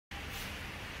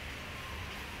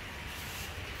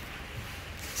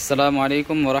আসসালামু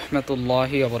আলাইকুম ওয়া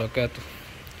রাহমাতুল্লাহি ওয়া বারাকাতুহু।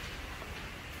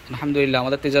 আলহামদুলিল্লাহ,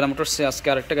 আমাদের তেজারা মোটরসে আজকে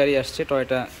আরেকটা গাড়ি আসছে,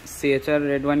 টয়োটা CHR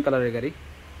রেড ওয়াইন কালারের গাড়ি,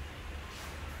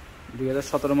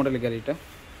 2017 মডেলের গাড়িটা।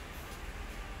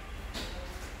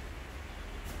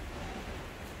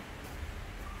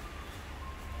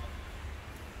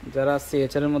 যারা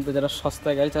CHR এর মধ্যে যারা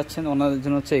সস্তায় গাড়ি চাচ্ছেন ওনাদের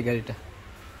জন্য হচ্ছে এই গাড়িটা।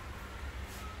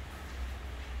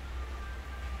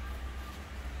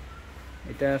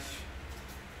 এটা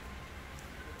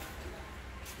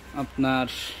আপনার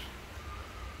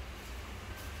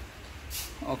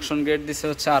অকশন গ্রেড দিছে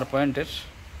হচ্ছে 8 পয়েন্টের,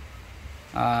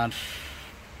 আর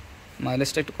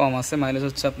মাইলেজটা একটু কম আছে। মাইলেজ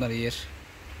হচ্ছে আপনার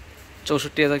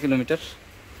 64,000 কিলোমিটার।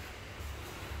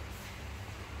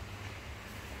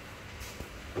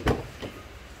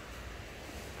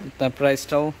 তার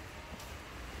প্রাইসটাও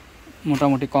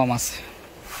মোটামুটি কম আছে।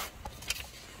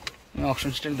 আমি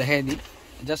অকশন শিটের দেখাই দিই,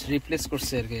 জাস্ট রিপ্লেস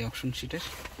করছে আর কি অকশন শিটের,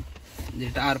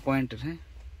 যেটা 8 পয়েন্টের। হ্যাঁ,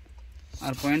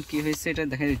 8 পয়েন্ট কী হয়েছে এটা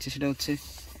দেখা দিচ্ছে, সেটা হচ্ছে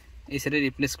এই সাইডে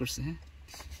রিপ্লেস করছে। হ্যাঁ,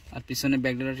 আর পিছনে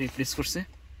ব্যাকডোর রিপ্লেস করছে,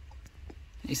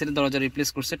 এই সাইডে দরজা রিপ্লেস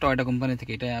করছে টয়োটা কোম্পানি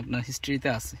থেকে। এটা আপনার হিস্ট্রিতে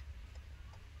আছে।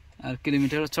 আর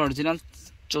কিলোমিটার হচ্ছে অরিজিনাল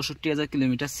 64,000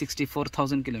 কিলোমিটার,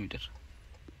 64,000 কিলোমিটার।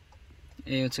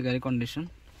 এই হচ্ছে গাড়ির কন্ডিশন।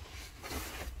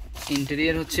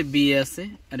 ইন্টেরিয়ার হচ্ছে B আছে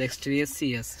আর এক্সটেরিয়ার C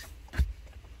আছে।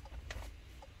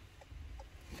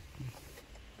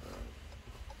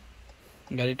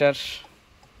 গাড়িটার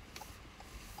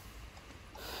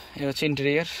এ হচ্ছে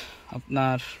ইন্টেরিয়ার।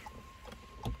 আপনার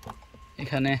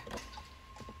এখানে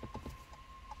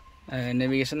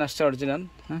নেভিগেশন আসছে অরিজিনাল।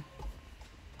 হ্যাঁ,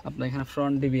 আপনার এখানে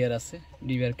ফ্রন্ট DVR আছে,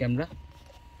 DVR ক্যামেরা।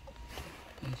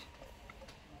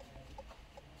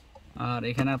 আর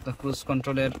এখানে আপনার ক্রুজ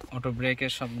কন্ট্রোলের, অটো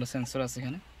ব্রেকের সবগুলো সেন্সর আছে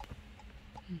এখানে।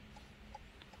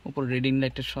 উপর রিডিং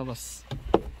লাইটের সব আছে।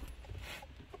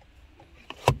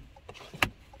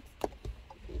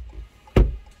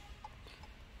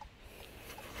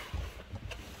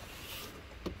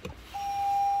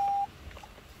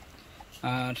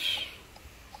 আর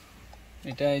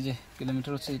এটা এই যে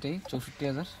কিলোমিটার হচ্ছে এটাই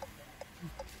 64,000।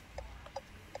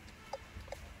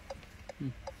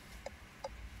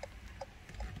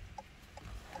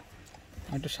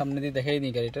 একটু সামনে দিয়ে দেখাই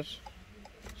দিই গাড়িটার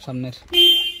সামনের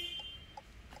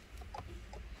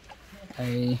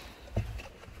এই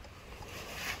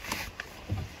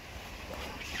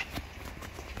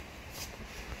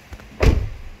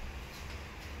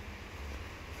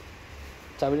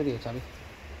চাবিটা দিয়ে চাবি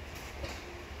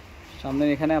সামনে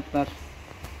এখানে আপনার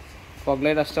ফগ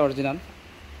লাইট আসছে অরিজিনাল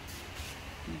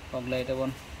ফগ লাইট, এবং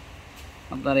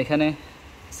আপনার এখানে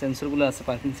সেন্সরগুলো আছে,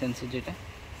 পার্কিং সেন্সর যেটা।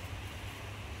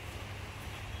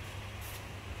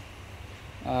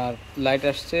 আর লাইট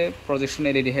আসছে প্রজেকশন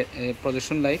LED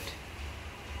প্রজেকশন লাইট।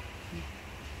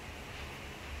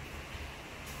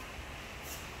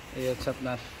 এই হচ্ছে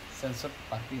আপনার সেন্সর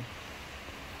পার্কিং,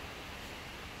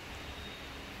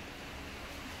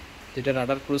 যেটা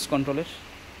রাডার ক্রুজ কন্ট্রোলের।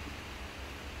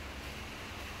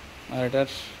 আর এটার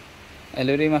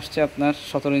অ্যালুরিম আসছে আপনার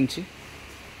 17 ইঞ্চি,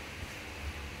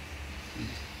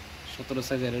 17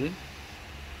 সাইজ অ্যালুরিম।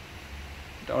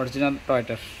 এটা অরিজিনাল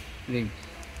টয়োটার রিম।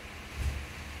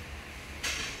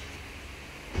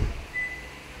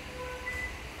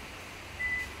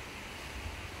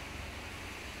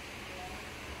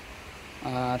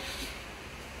 আর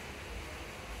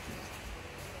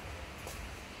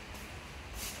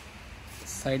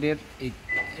সাইডের এই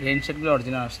রেন শেডগুলো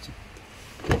অরিজিনাল আসছে।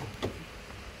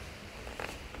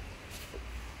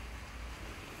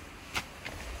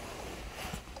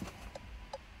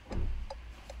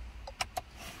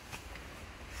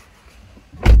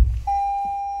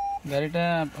 গাড়িটা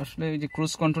আসলে এই যে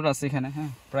ক্রুজ কন্ট্রোল আছে এখানে।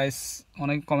 হ্যাঁ, প্রাইস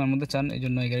অনেক কমের মধ্যে চান, এই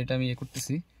জন্য এই গাড়িটা আমি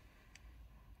করতেছি।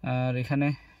 আর এখানে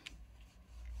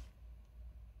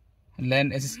ল্যান্ড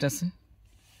অ্যাসিস্ট আছে,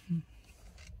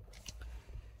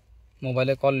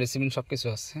 মোবাইলে কল রিসিভিং সব কিছু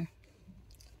আছে।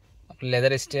 আপনার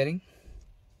লেদার স্টিয়ারিং,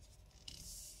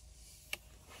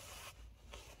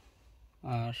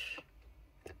 আর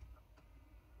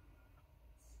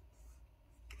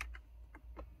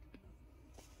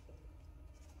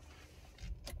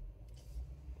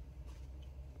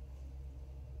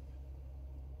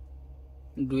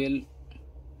ডুয়েল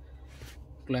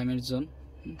ক্লাইমেট জোন।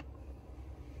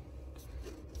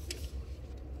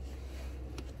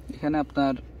 এখানে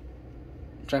আপনার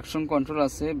ট্রাকশন কন্ট্রোল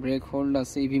আছে, ব্রেক হোল্ড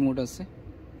আছে, EV মোড আছে,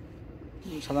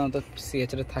 সাধারণত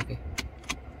CHR থাকে।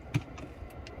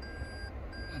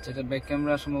 আচ্ছা, এটা ব্যাক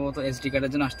ক্যামেরা সম্ভবত SD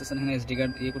কার্ডের জন্য আসতেছে, এখানে SD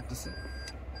কার্ড করতেছে।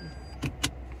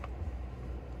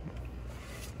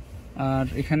 আর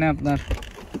এখানে আপনার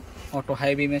অটো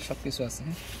হাই বিমের সব কিছু আছে।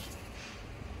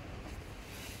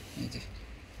 এই যে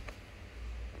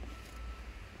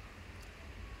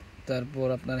তারপর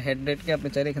আপনার হেডলাইটকে আপনি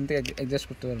চাইলে এখান থেকে অ্যাডজাস্ট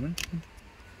করতে পারবেন।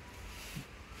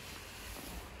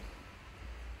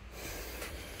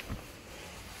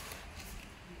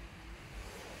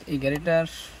 এই গাড়িটার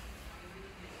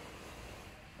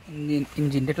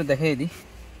ইঞ্জিনটা একটু দেখাই দিই।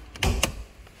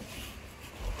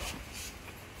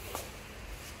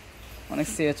 অনেক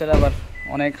সিএচআর আবার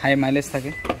অনেক হাই মাইলেজ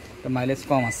থাকে, মাইলেজ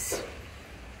কম আছে।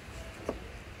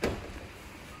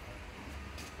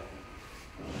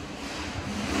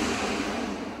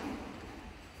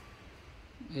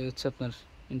 এই হচ্ছে আপনার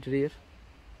ইন্টেরিয়র।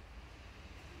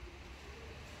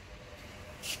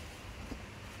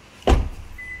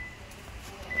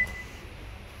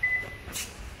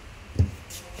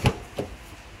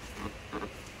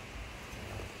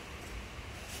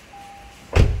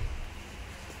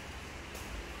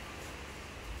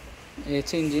 এই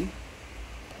হচ্ছে ইঞ্জিন।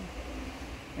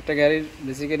 একটা গাড়ির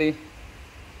বেসিক্যালি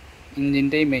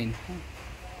ইঞ্জিনটাই মেইন,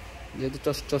 যেহেতু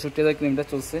 64,000 কিলোমিটার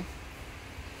চলছে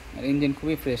আর ইঞ্জিন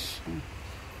খুবই ফ্রেশ,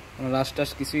 কোনো রাশ টাশ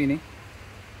কিছুই নেই,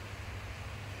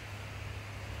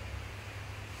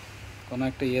 কোনো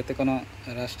একটা ইয়েতে কোনো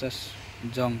রাশ টাশ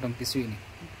জং টং কিছুই নেই।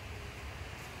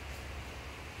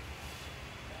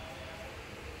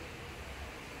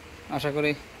 আশা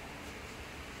করি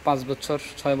 5 বছর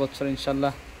 6 বছর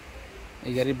ইনশাল্লাহ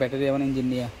এই গাড়ির ব্যাটারি এবং ইঞ্জিন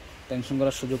নিয়ে টেনশন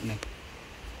করার সুযোগ নেই।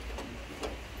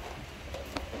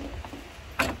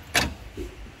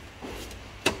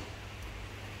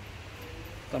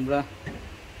 তো আমরা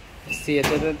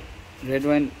সিএচআর রেড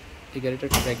ওয়াইন এই গাড়িটার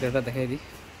ব্যাকগ্রাউন্ডটা দেখাই দিই।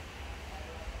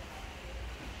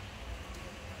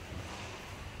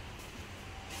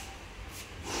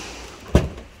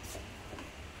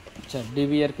 আচ্ছা,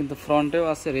 ডিভিআর কিন্তু ফ্রন্টেও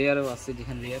আছে, রেয়ারেও আছে।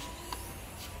 যেখানে রেয়ার,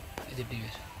 এই যে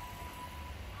ডিভিআর,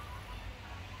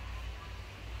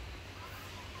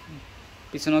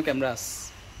 পিছনেও ক্যামেরা আছে।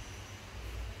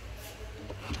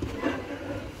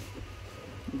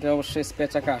 এটা অবশ্যই স্পেক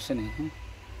চাকা আসেনি, হ্যাঁ,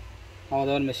 খাওয়া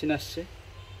দাওয়ার মেশিন আসছে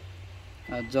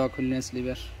আর জ খুলনেস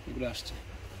লিভার এগুলো আসছে।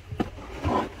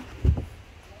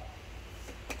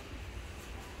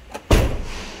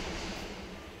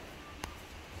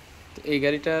 তো এই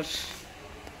গাড়িটার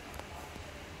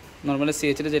নর্মালি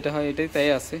সিএচআর যেটা হয় এটাই তাই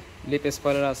আছে। লিপ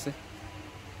স্পয়লার আছে,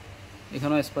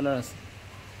 এখানেও স্পয়লার আছে,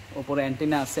 ওপরে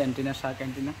অ্যান্টিনা আছে, অ্যান্টিনা শার্ক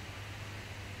অ্যান্টিনা।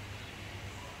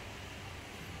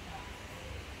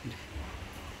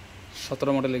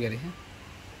 সতেরো মডেলের গাড়ি, হ্যাঁ।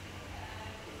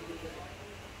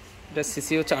 এটা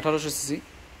সিসি হচ্ছে 1800 সিসি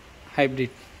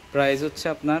হাইব্রিড। প্রাইস হচ্ছে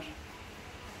আপনার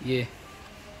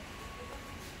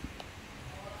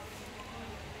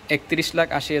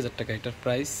 31,80,000 টাকা এটার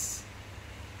প্রাইস।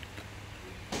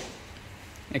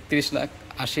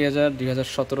 31,80,000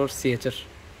 2017 সিএচআর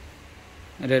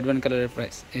রেড ওয়াইন কালারের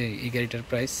প্রাইস এই গাড়িটার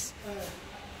প্রাইস।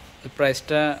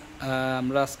 প্রাইসটা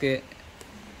আমরা আজকে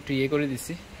একটু করে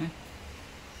দিছি, হ্যাঁ।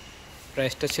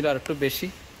 প্রাইসটা ছিল আর একটু বেশি,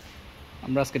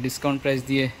 আমরা আজকে ডিসকাউন্ট প্রাইস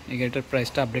দিয়ে এই গাড়িটার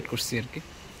প্রাইসটা আপডেট করছি আর কি।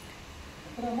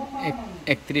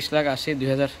 31,80,000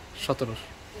 2017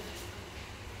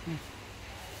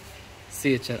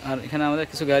 সিএচআর। আর এখানে আমাদের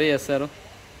কিছু গাড়ি আছে আরও,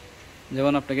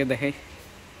 যেমন আপনাকে দেখাই।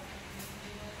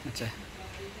 আচ্ছা,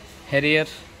 হ্যারিয়ার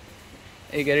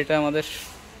এই গাড়িটা আমাদের,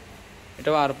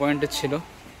 এটাও আর পয়েন্টের ছিল,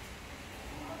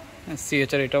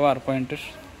 সিএচআর এটাও আর পয়েন্টের।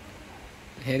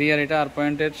 হ্যারিয়ার এটা আর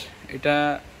পয়েন্টের। এটা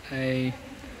এই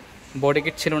বডি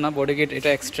কিট ছিল না, বডি কিট এটা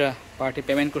এক্সট্রা পার্টি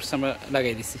পেমেন্ট করছে, আমরা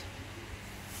লাগিয়ে দিছি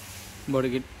বডি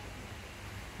কিট।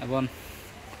 এবং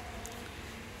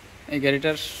এই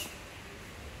গাড়িটার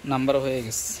নাম্বারও হয়ে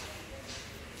গেছে।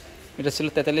 এটা ছিল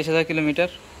 43,000 কিলোমিটার।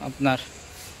 আপনার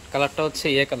কালারটা হচ্ছে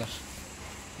কালার,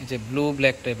 এই যে ব্লু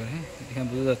ব্ল্যাক টাইপের, হ্যাঁ, এখানে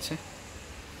বোঝা যাচ্ছে,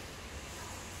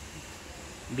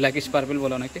 ব্ল্যাকিশ পার্পল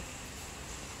বলে অনেকে।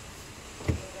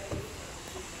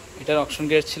 এটার অপশন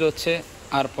গেট ছিল হচ্ছে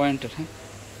আর পয়েন্টের, হ্যাঁ।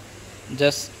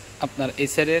 জাস্ট আপনার এই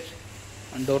সাইডের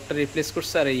ডোরটা রিপ্লেস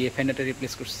করছে আর এই ফ্যান্ডারটা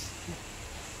রিপ্লেস করছে,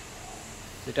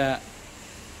 যেটা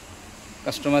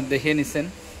কাস্টমার দেখিয়ে নিছেন।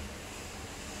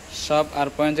 সব আর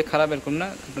পয়েন্ট যে খারাপ এরকম না,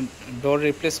 ডোর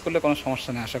রিপ্লেস করলে কোনো সমস্যা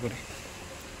নেই আশা করি।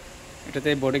 এটাতে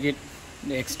বডি কিট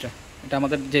এক্সট্রা, এটা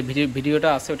আমাদের যে ভিডিওটা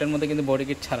আছে ওটার মধ্যে কিন্তু বডি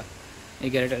কিট ছাড়া এই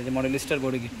গাড়িটার, যে মডেলিস্টার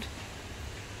বডি কিট।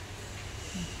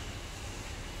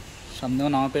 সামনেও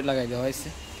নামা প্লেট লাগাই দেওয়া হয়েছে।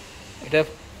 এটা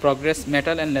প্রগ্রেস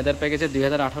মেটাল অ্যান্ড লেদার প্যাকেজে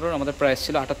 2018 আমাদের প্রাইস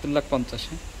ছিল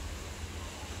 78,50,000।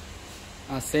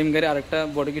 আর সেম গাড়ি আরেকটা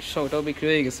বডি কিট সহ ওটাও বিক্রি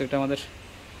হয়ে গেছে, এটা আমাদের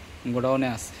গোডাউনে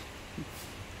আছে।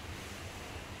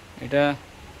 এটা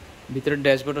ভিতরের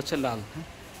ড্যাশবোর্ড হচ্ছে লাল, হ্যাঁ,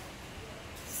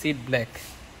 seat black,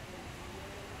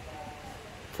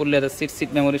 full leather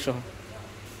seat memory সহ।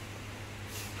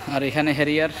 আর এখানে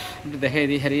হ্যারিয়ার দেখাই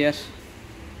দিই। হ্যারিয়ার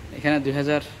এখানে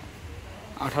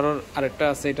 2018 আরেকটা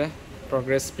আছে, এটা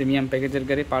প্রগ্রেস প্রিমিয়াম প্যাকেজের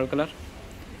গাড়ি, পার্ল কালার।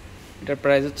 এটার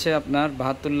প্রাইস হচ্ছে আপনার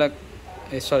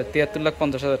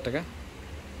 73,50,000 টাকা।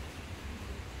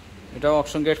 এটাও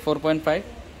অপশন গ্রেড 4.5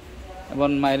 এবং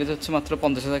মাইলেজ হচ্ছে মাত্র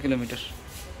 50,000 কিলোমিটার।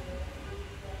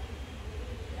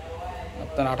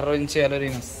 আপনার 18 ইঞ্চি অ্যালয়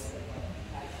রিম আছে,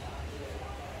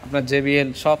 আপনার JBL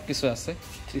সব কিছু আছে,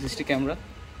 360 ক্যামেরা।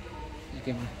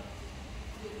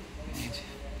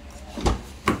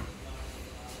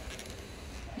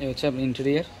 এই হচ্ছে আপনার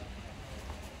ইন্টেরিয়ার,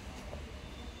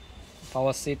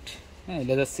 পাওয়ার সিট, হ্যাঁ,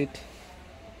 লেদার সিট।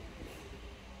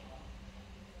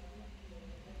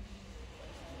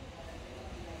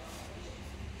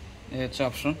 এই হচ্ছে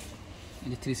অপশন, এই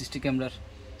যে 360 ক্যামেরার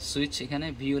সুইচ, এখানে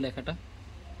ভিউ লেখাটা।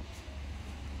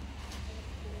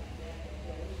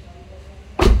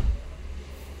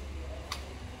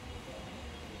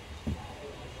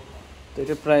 তো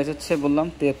এটার প্রাইস হচ্ছে বললাম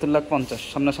 73,50,000।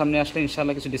 সামনাসামনি আসলে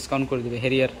ইনশাআল্লাহ কিছু ডিসকাউন্ট করে দেবে।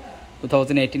 হেরিয়ার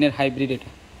 2018-এর হাইব্রিড এটা।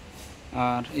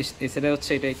 আর এছাড়া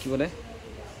হচ্ছে এটা কি বলে,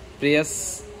 প্রিয়াস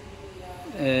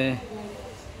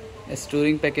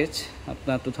স্টোরিং প্যাকেজ,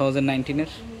 আপনার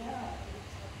 2019-এর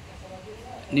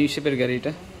নিউ শেপের গাড়ি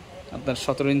এটা। আপনার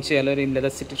 17 ইঞ্চি অ্যালয় রিম,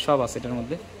 লেদার সিট সব আছে এটার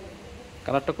মধ্যে।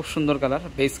 কালারটা খুব সুন্দর কালার,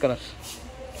 বেস কালার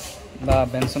বা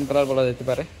বেনসন কালার বলা যেতে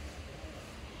পারে।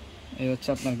 এই হচ্ছে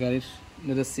আপনার গাড়ির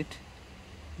লেদার সিট,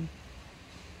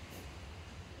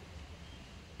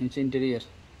 ইন্টেরিয়ার।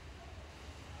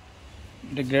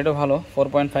 এটা গ্রেডও ভালো,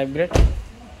 4.5 গ্রেড,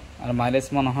 আর মাইলেজ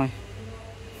মনে হয়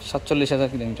 47,000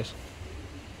 কিলোমিটার।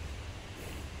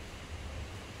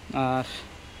 আর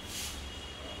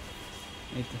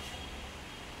এই তো,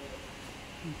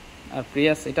 আর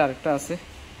প্রিয়াস এটা আরেকটা আছে,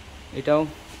 এটাও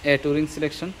টুরিং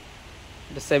সিলেকশন,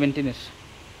 এটা 17-এর।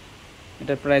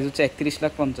 এটার প্রাইস হচ্ছে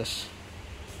 31,50,000।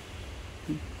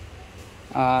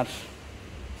 আর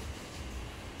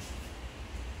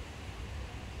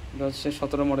এটা হচ্ছে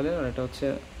 17 মডেলের, আর এটা হচ্ছে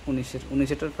 19-এর।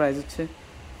 19-এটার প্রাইস হচ্ছে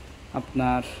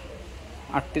আপনার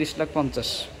 38,50,000,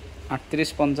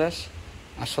 38,50,000,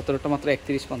 আর 17টা মাত্র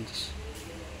 31,50,000।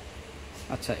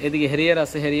 আচ্ছা, এদিকে হেরিয়ার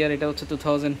আছে। হেরিয়ার এটা হচ্ছে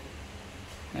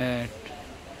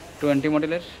 2020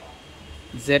 মডেলের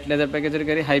জেড লেদার প্যাকেজের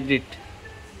গাড়ি, হাইব্রিড।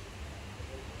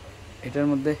 এটার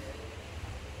মধ্যে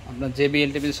আপনার JBL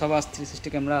টেবিল সব আছে, 360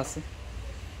 ক্যামেরা আছে।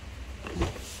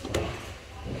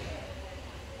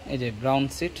 এই যে ব্রাউন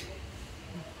সিট,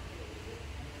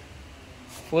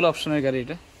 ফুল অপশনের গাড়ি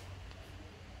এটা।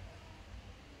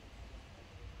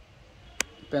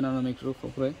 প্যানোরামিক রুফ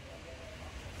উপরে।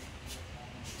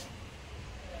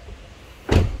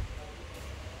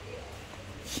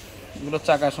 এগুলো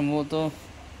চাকা সম্ভবত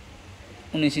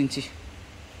 19 ইঞ্চি।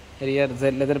 হেরিয়ার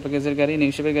জেড লেদার প্যাকেজের গাড়ি,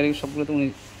 নিউ শেপের গাড়ি সবগুলোতে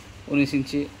 19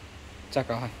 ইঞ্চি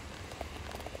চাকা হয়।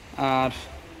 আর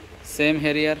সেম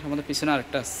হেরিয়ার আমাদের পিছনে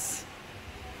আরেকটা আছে,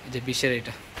 যে 20-এর।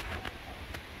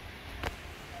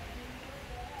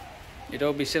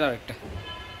 এটাও 20-এর আরেকটা।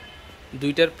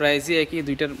 দুইটার প্রাইসই একই,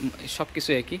 দুইটার সব কিছু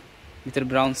একই। ভিতরে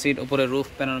ব্রাউন সিট, উপরে রুফ,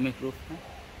 প্যানোরামিক রুফ।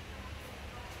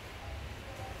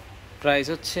 প্রাইস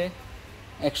হচ্ছে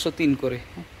 103 করে,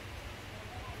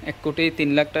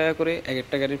 1,03,00,000 টাকা করে এক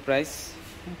একটা গাড়ির প্রাইস।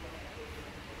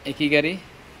 একই গাড়ি,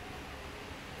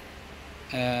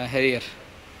 হেরিয়ার,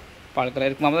 পার্ল কালার।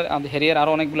 এরকম আমাদের হেরিয়ার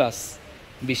আরও অনেকগুলো আছে,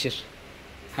 20-এর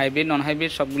হাইব্রিড, নন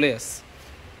হাইব্রিড সবগুলোই আছে।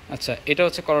 আচ্ছা, এটা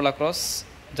হচ্ছে করোলা ক্রস।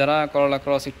 যারা করোলা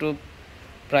ক্রস একটু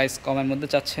প্রাইস কমের মধ্যে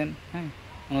চাচ্ছেন, হ্যাঁ,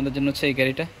 ওনাদের জন্য হচ্ছে এই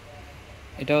গাড়িটা।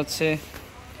 এটা হচ্ছে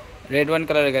রেড ওয়াইন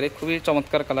কালারের গাড়ি, খুবই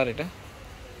চমৎকার কালার। এটা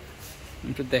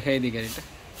একটু দেখাই দিই গাড়িটা।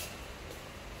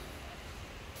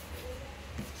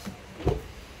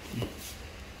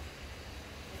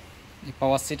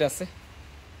 পাওয়ার সিট আছে,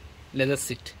 লেদার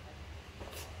সিট।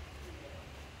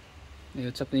 এই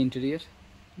হচ্ছে আপনার ইন্টেরিয়ার।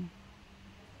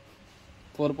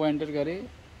 4 পয়েন্টের গাড়ি,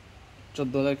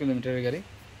 14,000 কিলোমিটারের গাড়ি।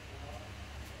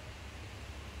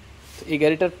 তো এই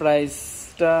গাড়িটার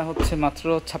প্রাইসটা হচ্ছে মাত্র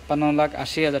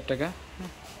 56,80,000 টাকা।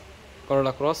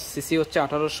 করোলা ক্রস, সিসি হচ্ছে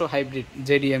 1800, হাইব্রিড,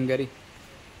 JDM গাড়ি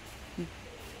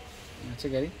আছে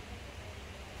গাড়ি।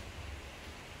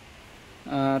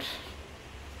 আর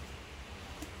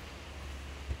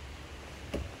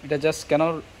এটা জাস্ট কেন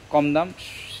কম দাম,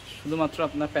 শুধুমাত্র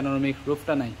আপনার প্যানোরামিক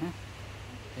রুফটা নাই। হ্যাঁ,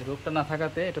 এই রুফটা না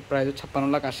থাকাতে এটা প্রাইস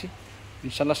 56,80,000।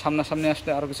 ইনশাল্লাহ সামনাসামনি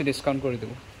আসলে আরও কিছু ডিসকাউন্ট করে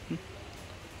দেবো।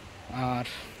 আর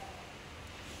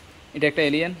এটা একটা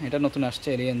এলিয়ান, এটা নতুন আসছে,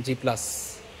 এলিয়ান G+।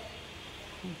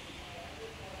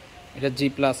 এটা G+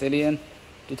 এলিয়ান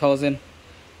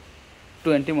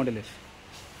 2020 মডেলের,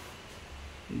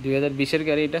 2020-এর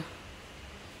গাড়ি এটা।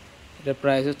 এটার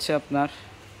প্রাইস হচ্ছে আপনার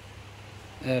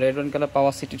রেড ওয়াইন কালার,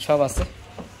 পাওয়ার সিটি সব আছে,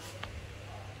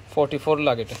 44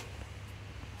 লাখ। এটা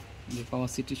যে পাওয়ার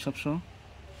সিটি সব সহ,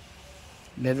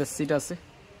 লেদার সিট আছে। 2020-এর গাড়ি এটা। এটার প্রাইস হচ্ছে আপনার 45,60,000 টাকা। 45 লাখ। এটা যে পাওয়ার সিটি সব সহ, লেদার সিট আছে। 44 লাখ।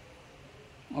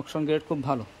 অকশন গ্রেড খুব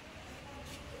ভালো,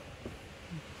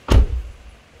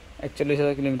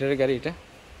 41,000 কিলোমিটারের গাড়ি এটা।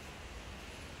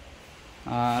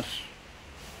 আর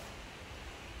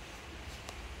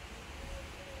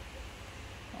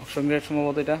অকশন গ্রেড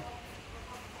সম্ভবত এটা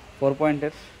 4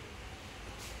 পয়েন্টের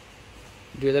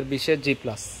 2020-এর G+।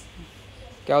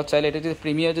 কেউ চাইলে এটা যদি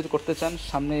প্রিমিয়ার যদি করতে চান,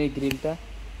 সামনে এই গ্রিলটা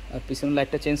আর পিছনের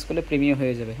লাইটটা চেঞ্জ করলে প্রিমিয়ার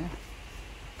হয়ে যাবে। হ্যাঁ,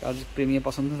 কারণ প্রিমিয়ার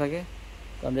পছন্দ থাকে,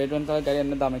 কারণ রেড ওয়াইন কালার গাড়ি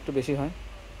আপনার দাম একটু বেশি হয়।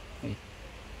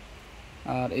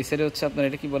 আর এই সাইডে হচ্ছে আপনার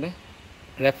এটা কি বলে,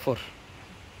 RAV4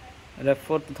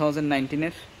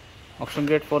 2019-এর অকশন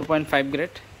গ্রেড 4.5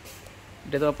 গ্রেড।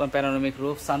 এটা তো আপনার প্যানোরামিক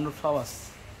রুফ, সানরুফ সব আছে,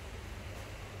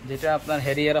 যেটা আপনার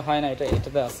হেরিয়ারে হয় না,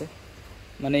 এটাতে আছে।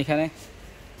 মানে এখানে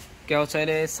কেউ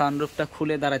চাইলে সানরুফটা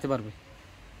খুলে দাঁড়াতে পারবে।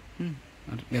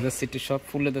 আর লেদার সিটটি সব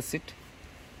ফুল লেদার সিট,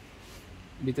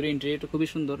 ভিতরে ইন্টেরিয়রটা খুবই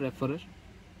সুন্দর RAV4-এর।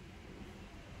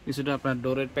 কিছুটা আপনার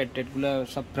ডোরের প্যাডগুলো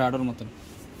সব প্রাডোর মতন,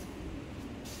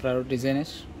 প্রাডো ডিজাইনের।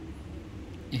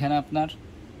 এখানে আপনার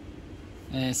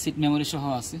সিট মেমোরি সহ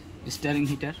আছে, স্টিয়ারিং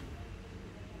হিটার।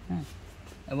 হ্যাঁ,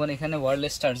 এবং এখানে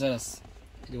ওয়্যারলেস চার্জার আছে,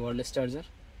 এই ওয়্যারলেস চার্জার,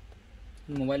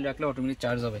 মোবাইল রাখলে অটোমেটিক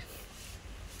চার্জ হবে।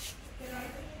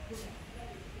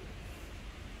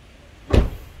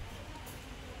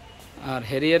 আর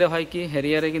হেরিয়ারে হয় কি,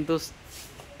 হেরিয়ারে কিন্তু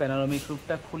প্যানোরামিক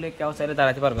রুফটা খুলে কেউ চাইলে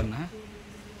দাঁড়াতে পারবেন না। হ্যাঁ,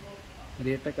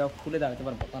 হেরিয়ারটা কেউ খুলে দাঁড়াতে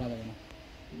পারা যাবে না।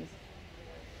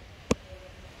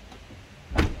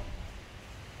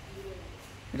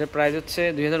 এটার প্রাইস হচ্ছে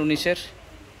 2019-এর,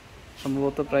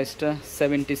 সম্ভবত প্রাইসটা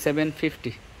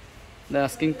 7750 দ্য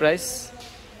আস্কিং প্রাইস।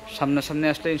 সামনাসামনি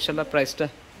আসলে ইনশাল্লাহ প্রাইসটা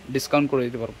ডিসকাউন্ট করে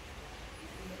দিতে পারবো।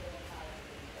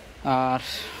 আর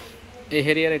এই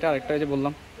হেরিয়ার এটা আরেকটা যে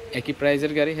বললাম একই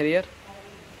প্রাইজের গাড়ি, হেরিয়ার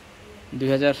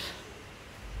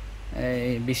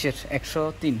 2020-এর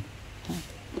 103,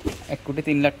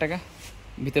 1,03,00,000 টাকা।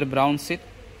 ভিতরে ব্রাউন সিট,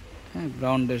 হ্যাঁ,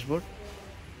 brown dashboard,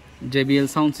 JBL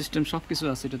sound system সব কিছু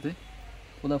আছে এটাতে।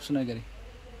 ফুল অপশনের গাড়ি,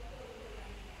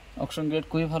 অকশন গ্রেড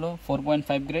খুবই ভালো,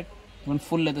 4.5 গ্রেড এবং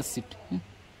ফুল লেদার সিট।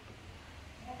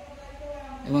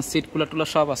 এবং সিট কুলার টুলার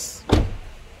সব আছে।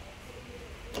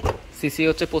 সিসি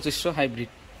হচ্ছে 2500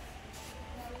 হাইব্রিড।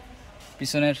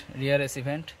 পিছনের রিয়ার এসি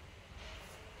ভেন্ট,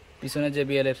 পিছনে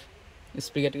JBL-এর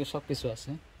স্পিকার টিকে সব কিছু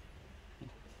আছে।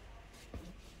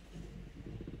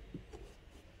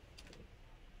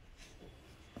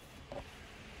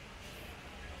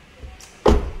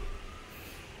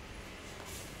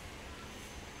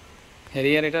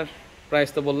 হেরিয়ার এটার প্রাইস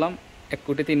তো বললাম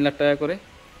 1,03,00,000 টাকা করে।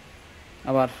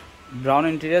 আবার ব্রাউন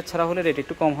ইন্টেরিয়ার ছাড়া হলে রেট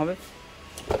একটু কম হবে।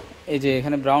 এই যে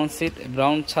এখানে ব্রাউন সিট,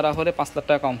 ব্রাউন ছাড়া হলে 5,00,000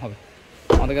 টাকা কম হবে,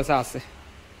 আমাদের কাছে আছে।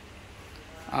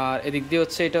 আর এদিক দিয়ে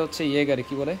হচ্ছে এটা হচ্ছে গাড়ি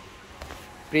কি বলে,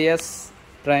 প্রিয়াস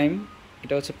প্রাইম।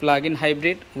 এটা হচ্ছে plug in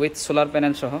hybrid with solar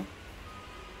panel সহ।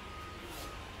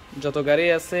 যত গাড়ি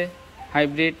আছে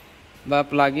হাইব্রিড বা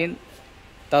প্লাগ ইন,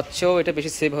 তার চেয়েও এটা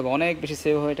বেশি সেভ হবে, অনেক বেশি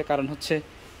সেভ হবে। এটা কারণ হচ্ছে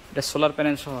এটা সোলার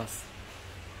প্যানেল সহ আছে,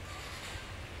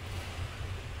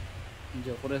 যে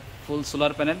উপরে ফুল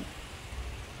সোলার প্যানেল।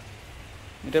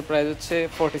 এটার প্রাইস হচ্ছে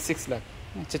 46 লাখ,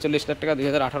 46 লাখ টাকা,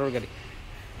 2018-এর গাড়ি।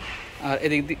 আর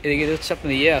এদিকে হচ্ছে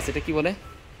আপনার আছে, এটা কি বলে,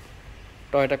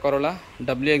 টয়োটা করোলা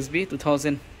WXB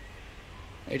 2000।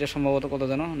 এটা সম্ভবত কত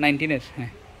জানো, 19-এর,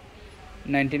 হ্যাঁ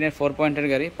 19-এর 4 পয়েন্টের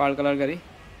গাড়ি, পার্ল কালার গাড়ি।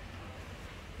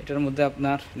 এটার মধ্যে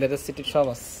আপনার লেদার সিটের সব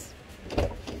আছে,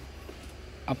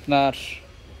 আপনার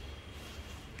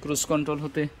ক্রুজ কন্ট্রোল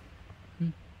হতে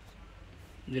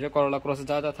যেটা করোলা ক্রসে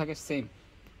যা যা থাকে সেম।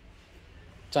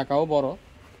 চাকাও বড়,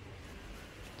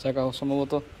 চাকাও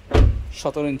সম্ভবত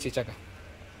 17 ইঞ্চি চাকা,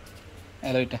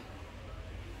 অ্যালয়টা।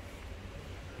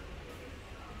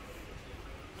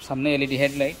 সামনে LED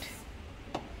হেডলাইট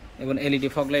এবং LED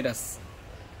ফগ লাইট আছে।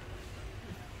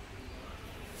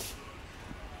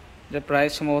 এটার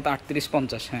প্রাইস সম্ভবত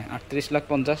 3850, হ্যাঁ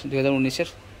 38,50,000, 2019-এর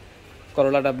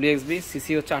করোলা WXB।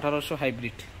 সিসি হচ্ছে 1800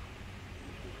 হাইব্রিড।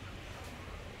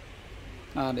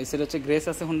 আর এসের হচ্ছে গ্রেস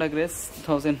আছে, হোন্ডা গ্রেস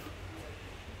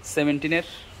 2017-এর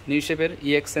নিউ শেপের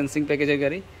EX সেন্সিং প্যাকেজের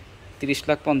গাড়ি,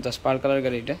 30,50,000, পার কালার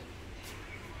গাড়ি এটা।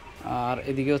 আর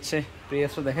এদিকে হচ্ছে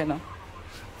প্রিয়াসও দেখে না,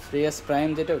 প্রিয়াস প্রাইম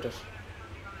যেটা ওটার,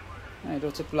 হ্যাঁ এটা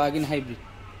হচ্ছে প্লাগ ইন হাইব্রিড।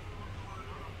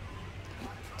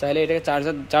 চাইলে এটাকে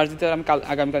চার্জ দিতে, আমি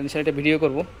আগামীকাল ইনশাআল্লাহ এটা ভিডিও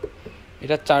করব।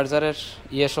 এটা চার্জারের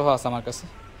সহ আছে আমার কাছে,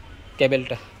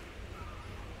 কেবেলটা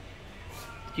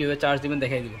কীভাবে চার্জ দিবেন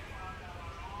দেখাই দিব।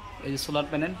 এই যে সোলার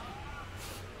প্যানেল,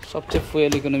 সবচেয়ে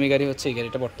ফুয়েল ইকোনমি গাড়ি হচ্ছে এই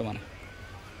গাড়িটা বর্তমানে।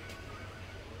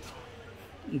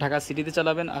 ঢাকা সিটিতে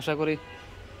চালাবেন, আশা করি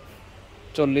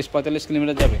 40-45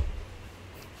 কিলোমিটার যাবে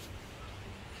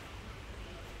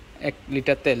 1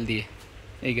 লিটার তেল দিয়ে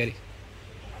এই গাড়ি।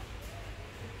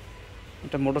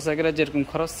 এটা মোটরসাইকেলের যেরকম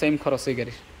খরচ সেম খরচ এই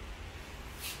গাড়ির।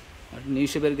 আর নিউ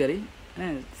শেপের গাড়ি,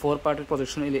 হ্যাঁ, 4 পার্টের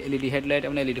প্রজেকশন, এলইডি হেডলাইট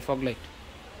এবং এলইডি ফগ লাইট।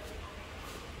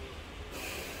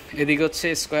 এদিকে হচ্ছে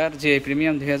স্কোয়ার জিআই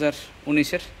প্রিমিয়াম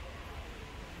 2019-এর।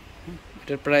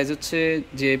 এটার প্রাইস হচ্ছে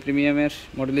জিআই প্রিমিয়ামের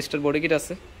মডেলিস্টার বডি কিট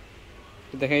আছে,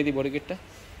 দেখাই দিই বডি কিটটা।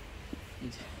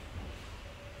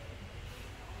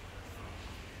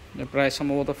 প্রায়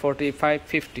সম্ভবত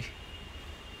 45-50।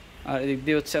 আর এদিক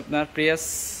দিয়ে হচ্ছে আপনার প্রিয়াস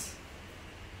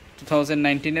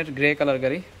 2019-এর গ্রে কালার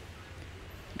গাড়ি,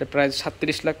 এটা প্রাইস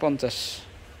 37,50,000।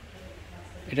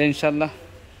 এটা ইনশাআল্লাহ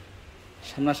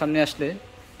সামনাসামনি আসলে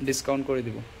ডিসকাউন্ট করে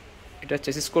দিব। এটা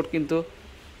চেসিস কোড কিন্তু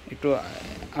একটু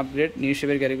আপগ্রেড, নিউ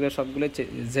শেপের গাড়িগুলো সবগুলো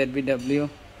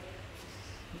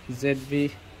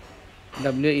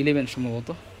ZBW11 সম্ভবত,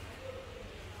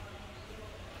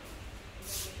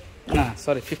 না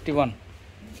সরি 51,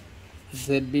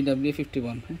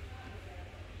 ZBW51। হ্যাঁ,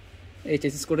 এই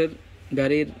চেসিস কোডের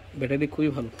গাড়ির ব্যাটারি খুবই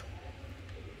ভালো,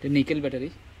 এটা নিকেল ব্যাটারি,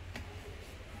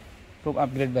 খুব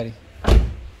আপগ্রেড গাড়ি।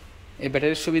 এই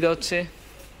ব্যাটারির সুবিধা হচ্ছে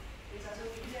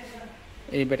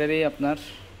এই ব্যাটারি আপনার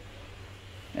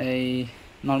এই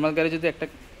নর্মাল গাড়ি যদি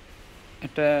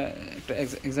একটা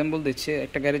এক্সাম্পল দিচ্ছি,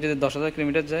 একটা গাড়ি যদি 10,000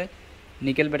 কিলোমিটার যায়,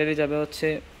 নিকেল ব্যাটারি যাবে হচ্ছে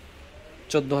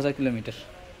 14,000 কিলোমিটার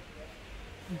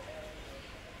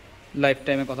লাইফ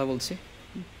টাইমে কথা বলছি।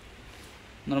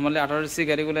 নর্মালি 18 সি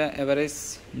গাড়িগুলো অ্যাভারেজ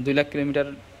 2 লাখ কিলোমিটার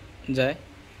যায়,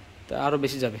 তো আরও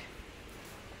বেশি যাবে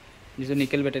যেহেতু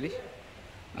নিকেল ব্যাটারি।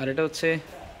 আর এটা হচ্ছে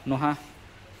নোহা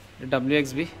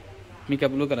WXB মিকা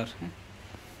ব্লু কালার, হ্যাঁ,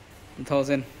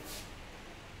 2000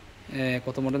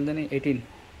 কত মডেল জানি 18।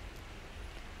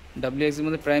 WXB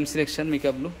মধ্যে প্রাইম সিলেকশন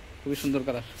মিকা ব্লু, খুবই সুন্দর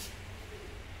কালার,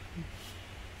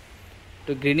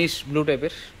 একটু গ্রিনিশ ব্লু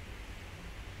টাইপের।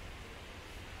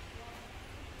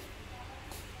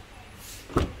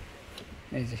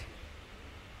 এই যে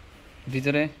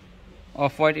ভিতরে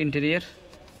অফ হোয়াইট ইন্টেরিয়ার,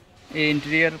 এই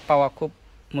ইন্টেরিয়ার পাওয়া খুব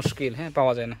মুশকিল, হ্যাঁ,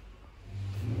 পাওয়া যায় না।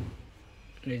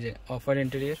 এই যে অফ হোয়াইট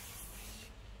ইন্টেরিয়ার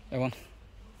এবং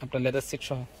আপনার লেদার সিট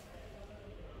সহ।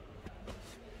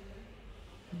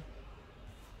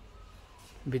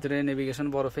 ভিতরে নেভিগেশন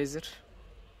বড় ফেজের।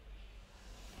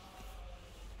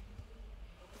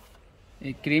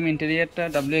 এই ক্রিম ইন্টেরিয়ারটা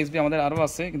WXB আমাদের আরও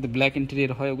আছে, কিন্তু ব্ল্যাক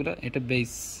ইন্টেরিয়ার হয় ওগুলো, এটা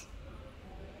বেস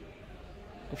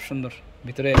খুব সুন্দর।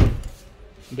 ভিতরে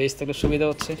বেস থাকলে সুবিধা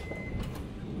হচ্ছে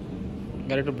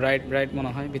গাড়ি একটু ব্রাইট মনে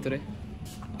হয় ভিতরে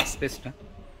স্পেসটা।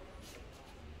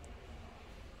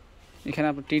 এখানে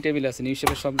আপনার টি টেবিল আছে, নিউ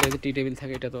শেপের সব গাড়িতে টি টেবিল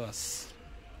থাকে, এটা তো আছে।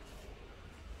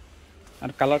 আর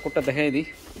কালার কোডটা দেখাই দিই,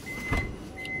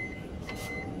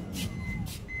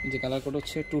 যে কালার কোড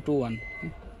হচ্ছে 221,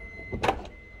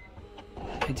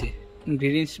 এই যে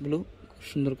গ্রিনিশ ব্লু, খুব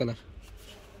সুন্দর কালার।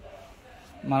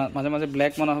 মাঝে মাঝে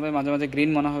ব্ল্যাক মনে হবে, মাঝে মাঝে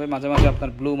গ্রিন মনে হবে, মাঝে মাঝে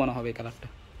আপনার ব্লু মনে হবে এই কালারটা।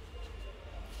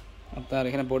 আপনার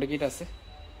এখানে বডি কিট আছে,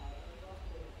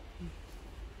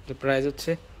 প্রাইস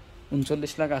হচ্ছে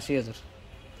 39,80,000।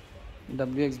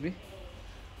 WXB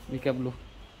মিকা ব্লু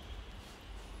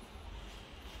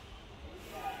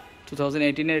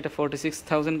 2018-এর, এটা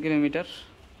 46,000 কিলোমিটার।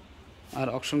 আর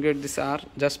অকশন গেট দিচ্ছে, আর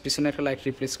জাস্ট পিছনে একটা লাইট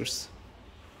রিপ্লেস করছে।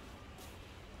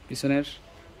 পিছনের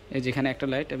এই যেখানে একটা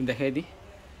লাইট আমি দেখাই দিই,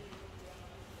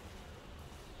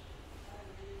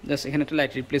 জাস্ট এখানে একটা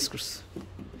লাইট রিপ্লেস করছে,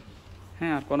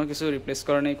 হ্যাঁ, আর কোনো কিছু রিপ্লেস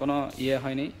করা নেই, কোনো ইয়ে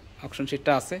হয়নি। অকশন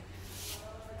শিটটা আছে,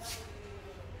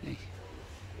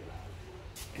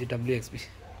 এই WXB।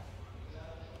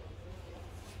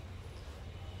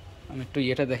 আমি একটু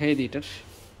ইয়েটা দেখাই দিই এটার,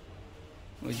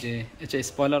 ওই যে আচ্ছা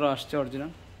স্পয়লারও আসছে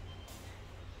অরিজিনাল।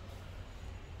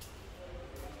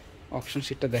 অকশন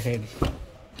শিটটা দেখাই দিই,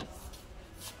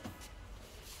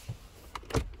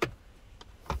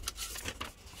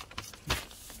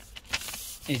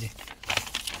 এই যে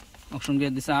অপশন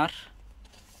গিয়ার দিছে। আর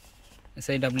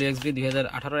সেই WXB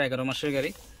 2018-11 মাসের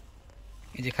গাড়ি,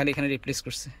 এই যে খালি এখানে রিপ্লেস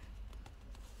করছে,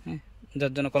 হ্যাঁ,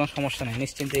 যার জন্য কোনো সমস্যা নেই,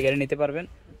 নিশ্চিন্তে এই গাড়ি নিতে পারবেন।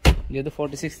 যেহেতু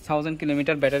 46,000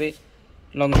 কিলোমিটার, ব্যাটারি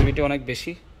লংজিভিটি অনেক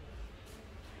বেশি,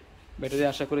 ব্যাটারি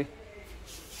আশা করি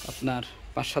আপনার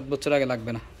 5-7 বছর আগে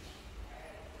লাগবে না।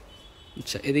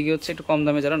 আচ্ছা, এদিকে হচ্ছে একটু কম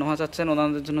দামে যারা নোহা চাচ্ছেন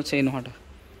ওনাদের জন্য হচ্ছে এই নোহাটা।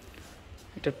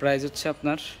 এটার প্রাইস হচ্ছে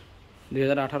আপনার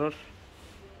 2018-র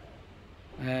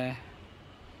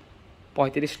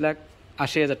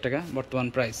 35,80,000 টাকা বর্তমান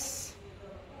প্রাইস।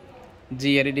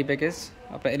 LED প্যাকেজ,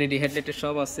 আপনার LED হেডলাইটের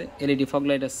সব আছে, LED ফগ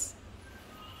লাইট আছে।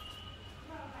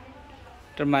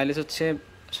 এটার মাইলেজ হচ্ছে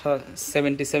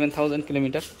 77,000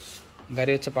 কিলোমিটার।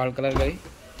 গাড়ি হচ্ছে পার্ল কালার গাড়ি,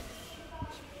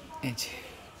 এই যে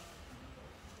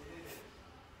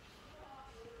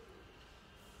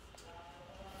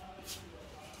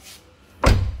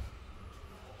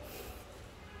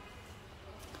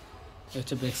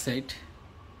হচ্ছে ব্যাক সাইড,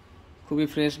 খুবই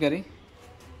ফ্রেশ গাড়ি।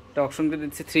 এটা অপশনকে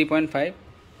দিচ্ছে 3.5,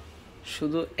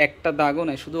 শুধু একটা দাগও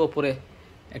নাই, শুধু ওপরে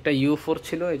একটা U4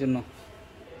 ছিল, এই জন্য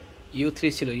U3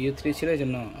 ছিল এই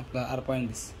জন্য আপনার আর পয়েন্ট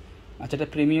দিচ্ছে। আচ্ছা, এটা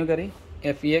প্রিমিয়াম গাড়ি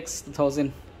FEX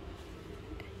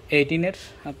 2018-এর।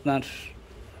 আপনার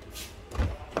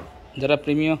যারা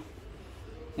প্রিমিয়াম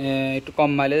একটু কম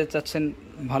মাইলেজ চাচ্ছেন,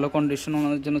 ভালো কন্ডিশন,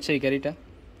 ওনাদের জন্য হচ্ছে এই গাড়িটা।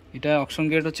 এটা অকশন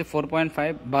গ্রেড হচ্ছে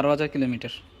 4.5, 12,000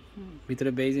 কিলোমিটার।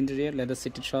 ভিতরে বেজ ইন্টেরিয়ার, লেদার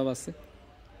সিটের সব আছে।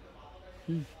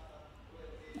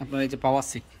 আপনার এই যে পাওয়ার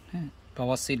সিট, হ্যাঁ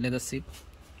পাওয়ার সিট, লেদার সিট।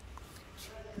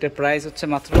 এটার প্রাইস হচ্ছে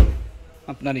মাত্র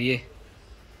আপনার এই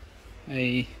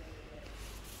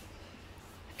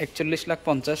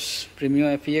 41,50,000 প্রিমিয়াম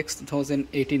FEX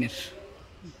 2018-এর।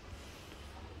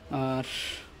 আর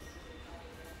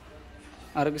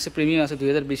আরও কিছু প্রিমিয়াম আছে,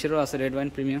 2020-এরও আছে, রেড ওয়াইন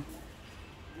প্রিমিয়াম।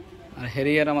 আর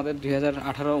হেরিয়ার আমাদের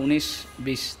 2018, 19,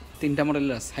 20 তিনটা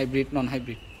মডেলের আছে, হাইব্রিড, নন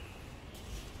হাইব্রিড।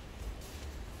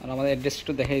 আর আমাদের অ্যাড্রেস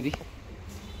একটু দেখাই দিই।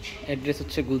 অ্যাড্রেস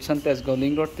হচ্ছে Gulshan Tejgaon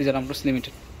link road, তিজারাম bros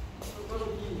limited.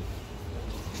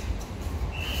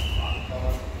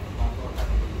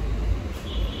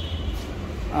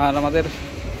 আর আমাদের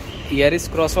ইয়ারিস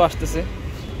ক্রসও আসতেছে।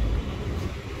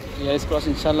 ইয়ারিস ক্রস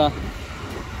ইনশাআল্লাহ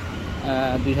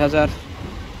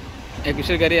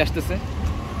 2021-এর গাড়ি আসতেছে।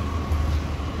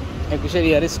 21-এর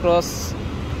ইয়ারিস ক্রস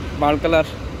পার্ল কালার,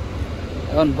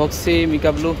 এখন বক্সি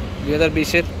মিকা ব্লু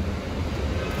 2020-এর,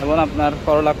 এবং আপনার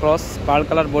করোলা cross pearl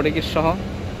colour body kit সহ।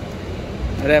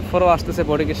 র্যাপ4ও আসতেছে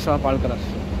বডি কিট সহ পার্ল কালার।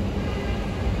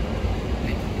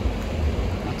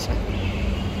 আচ্ছা,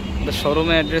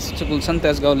 শোরুমের অ্যাড্রেস হচ্ছে গুলশান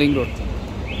তেজগাঁও লিংক রোড।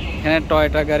 এখানে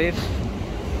টয়োটা গাড়ির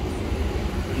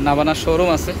নাবানা শোরুম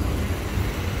আছে।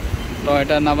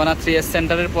 টয়োটা নাবানা 3S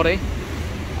সেন্টারের পরেই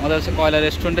আমাদের হচ্ছে কয়লা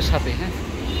রেস্টুরেন্টের সাথে। হ্যাঁ,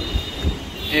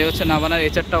 এই হচ্ছে নাবানার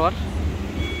HR টাওয়ার।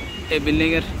 এই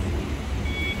বিল্ডিংয়ের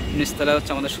নিচতলায়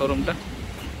হচ্ছে আমাদের শোরুমটা।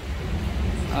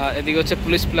 আর এদিকে হচ্ছে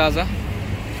পুলিশ প্লাজা,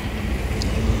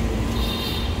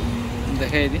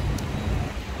 দেখাই দিই।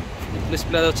 পুলিশ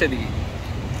প্লাজা হচ্ছে এদিকে।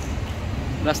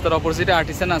 রাস্তার অপোজিটে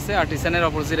আর্টিসান আছে, আর্টিসানের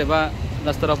অপোজিটে বা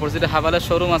রাস্তার অপোজিটে হাভেলের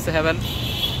শোরুম আছে।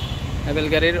 হ্যাভেল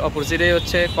গাড়ির অপোজিটে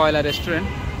হচ্ছে কয়লা রেস্টুরেন্ট,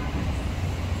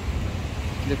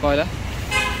 যে কয়লা,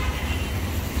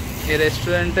 এই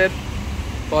রেস্টুরেন্টের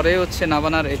পরে হচ্ছে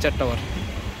নাবানার HR টাওয়ার।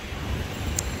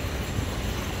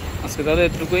 আজকে তাহলে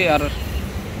এটুকুই। আর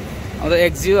আমাদের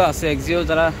𝐏𝐿 আছে, 𝐏𝐿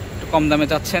যারা একটু কম দামে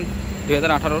চাচ্ছেন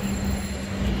 2018-র,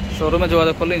 শোরুমে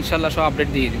যোগাযোগ করলে ইনশাআল্লাহ সব আপডেট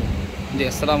দিয়ে দিব। জি,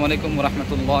 আসসালামু আলাইকুম ওয়া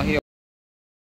রাহমাতুল্লাহি।